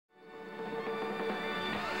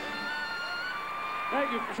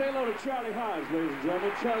Thank you. Say hello to Charlie Hodge, ladies and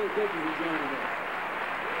gentlemen. Charlie, thank you for joining us.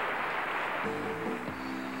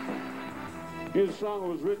 His song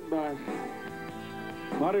was written by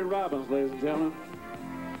Marty Robbins, ladies and gentlemen.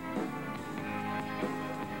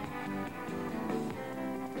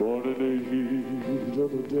 Born in the heat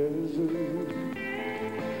of the desert,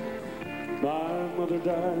 my mother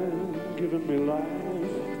died, giving me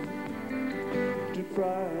life,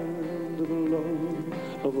 deprived of the love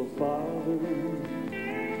of a father.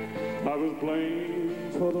 I was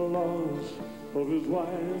blamed for the loss of his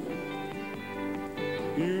wife.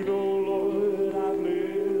 You know, Lord, I've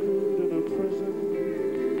lived in a prison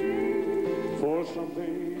for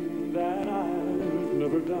something that I've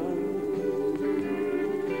never done.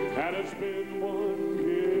 And it's been one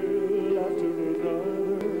hill after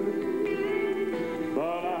another,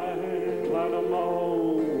 but I climbed them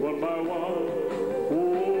all one by one.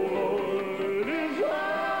 Oh, Lord, it is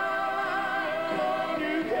all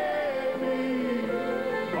you gave me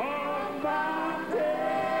on my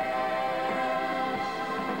day.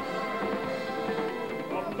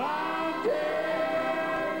 On my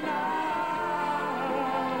day, I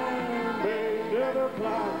may never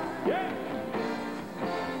climb. Yeah.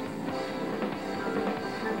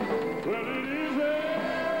 Well, it is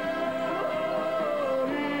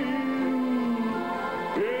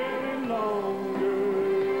getting longer.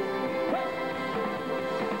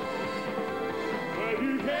 But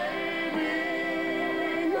you gave me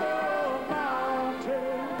your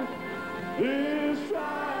mountain this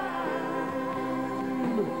time.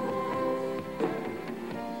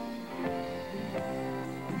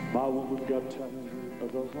 My woman got tired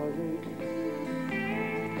of the heartache.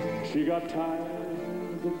 She got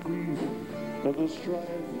tired the grief and the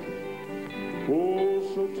strife. Oh,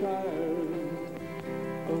 so tired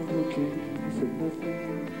of looking for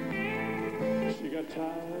nothing. She got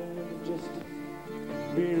tired of just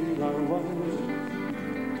being my wife.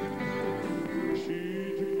 She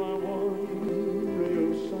took my one ray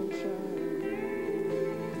of sunshine.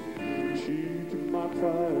 She took my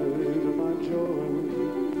pride and my joy.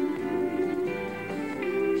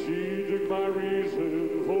 She took my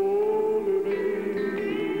reason for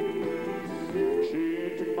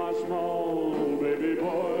my small baby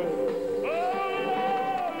boy.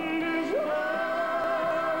 Oh, it is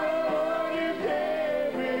all you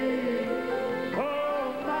gave me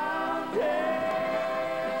on my day.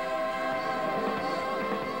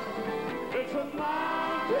 It's a mountain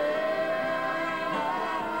I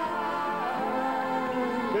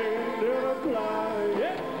may never climb.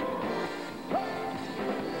 Yeah.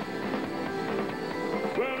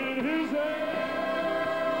 Well, it is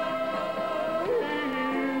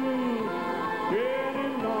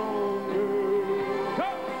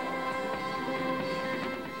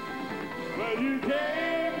you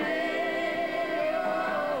gave me a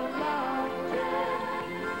mountain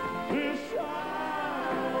this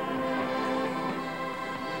time.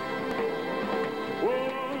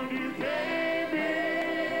 Oh, you gave me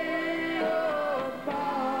a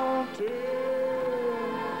mountain.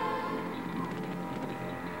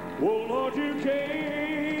 Oh, Lord, you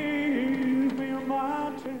gave me a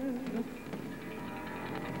mountain.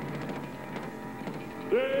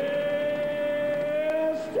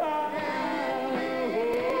 This time.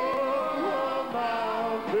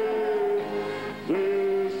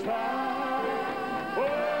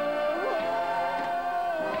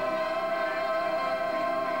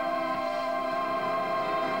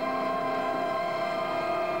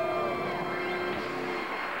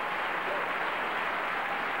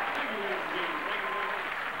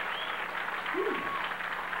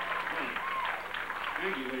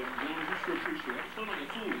 Thank you, ladies and gentlemen. I sure appreciate it. I sound like a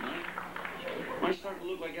fool, man. Am I starting to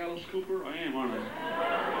look like Alice Cooper? I am, aren't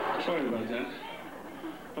I? Sorry about that.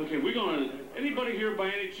 Okay, we're going to... Anybody here by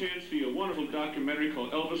any chance see a wonderful documentary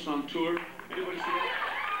called Elvis on Tour? Anybody see that?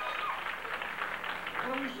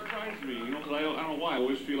 That always surprised me, you know, because I don't know why. I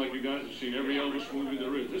always feel like you guys have seen every Elvis movie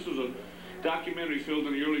there is. This was a documentary filmed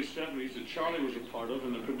in the early 70s that Charlie was a part of,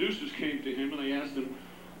 and the producers came to him and they asked him,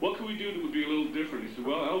 what can we do that would be a little different? He said,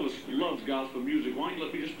 well, Elvis loves gospel music. Why don't you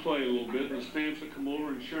let me just play a little bit? And the stamps will come over,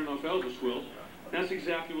 and sure enough, Elvis will. That's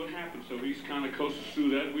exactly what happened. So he's kind of coasted through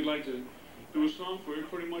that. We'd like to do a song for you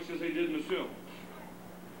pretty much as they did in the film.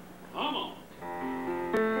 Come on.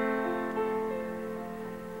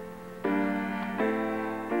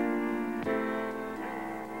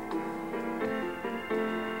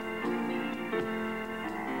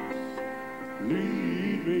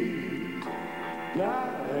 Lead me,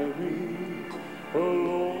 guide me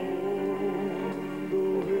along the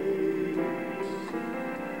way.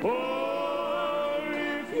 Oh,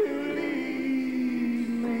 if you lead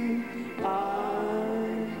me, I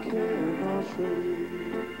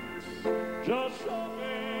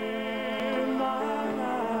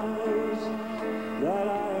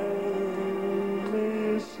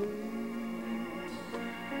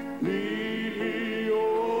Lead me,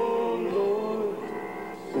 oh Lord,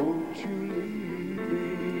 won't you lead me?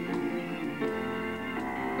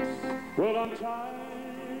 Well, I'm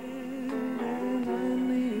tired and I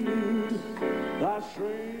need thy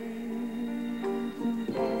strength and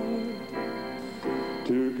power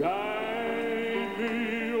to guide me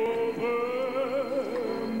over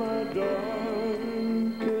my darkest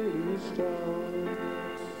hour.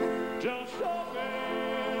 Just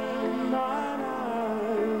open mine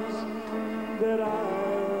eyes that I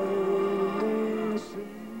may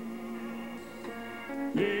see.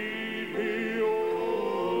 Lead me, oh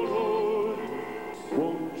Lord,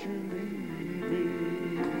 won't you lead me?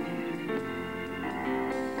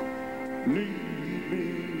 Lead me,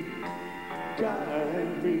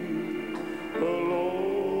 guide me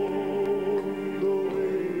along the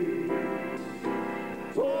way.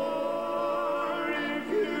 For if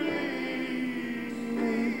you lead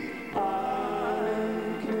me, I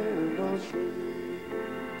cannot stray.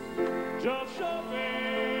 Just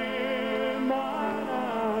open my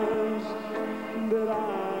eyes that I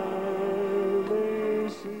may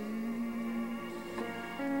see.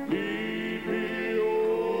 Lead me, oh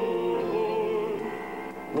Lord,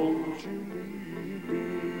 won't you lead me?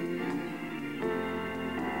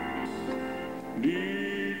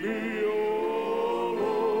 Lead me, oh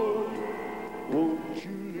Lord, won't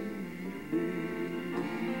you lead me?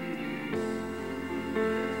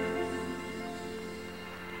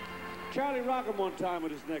 Charlie, rock him one time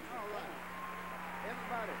with his neck. All right.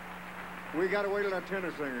 Everybody. We got to wait till our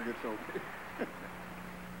tenor singer gets okay.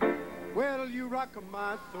 Well, you rock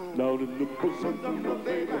my soul. Down in the bosom of my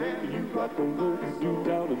baby, and you rock a roll. You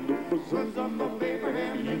down in the bosom of my baby,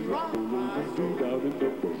 and you rock a roll. You down in the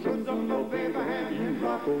bosom of my baby, and you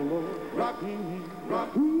rock a roll. Rock, rock,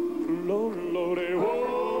 Lord, Lordy,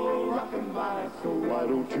 oh, rockin' my soul. Why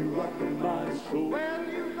don't you rock my soul? Well,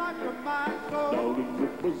 you rock my soul. Down in the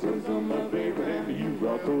bosom of my baby, and you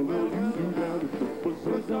rock a roll. You down in the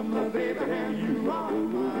bosom of my baby, and you rock a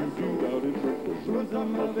roll. You down in the bosom of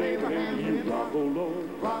my baby, and you rock a roll.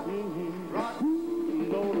 Rock, rock,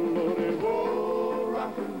 Lord, Lordy, oh,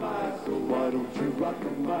 rockin' my soul. Why don't you rock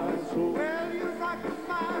my soul? well, you rock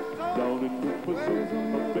my soul. Down in the bosom of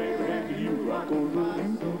my baby, and you rock a roll. You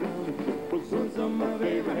down in the bosom of my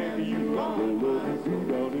baby, and you rock a roll. You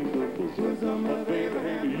down in the bosom of my baby,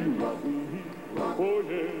 and you rock a roll. Oh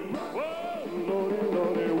yeah, whoa, Lordy,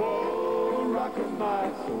 Lordy, whoa, rockin' my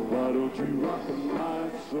soul. Why don't you rock my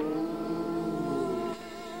soul?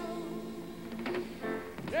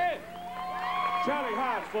 Yeah, Charlie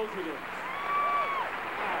Hodge, folks, with a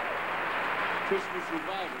Christmas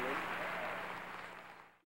revival.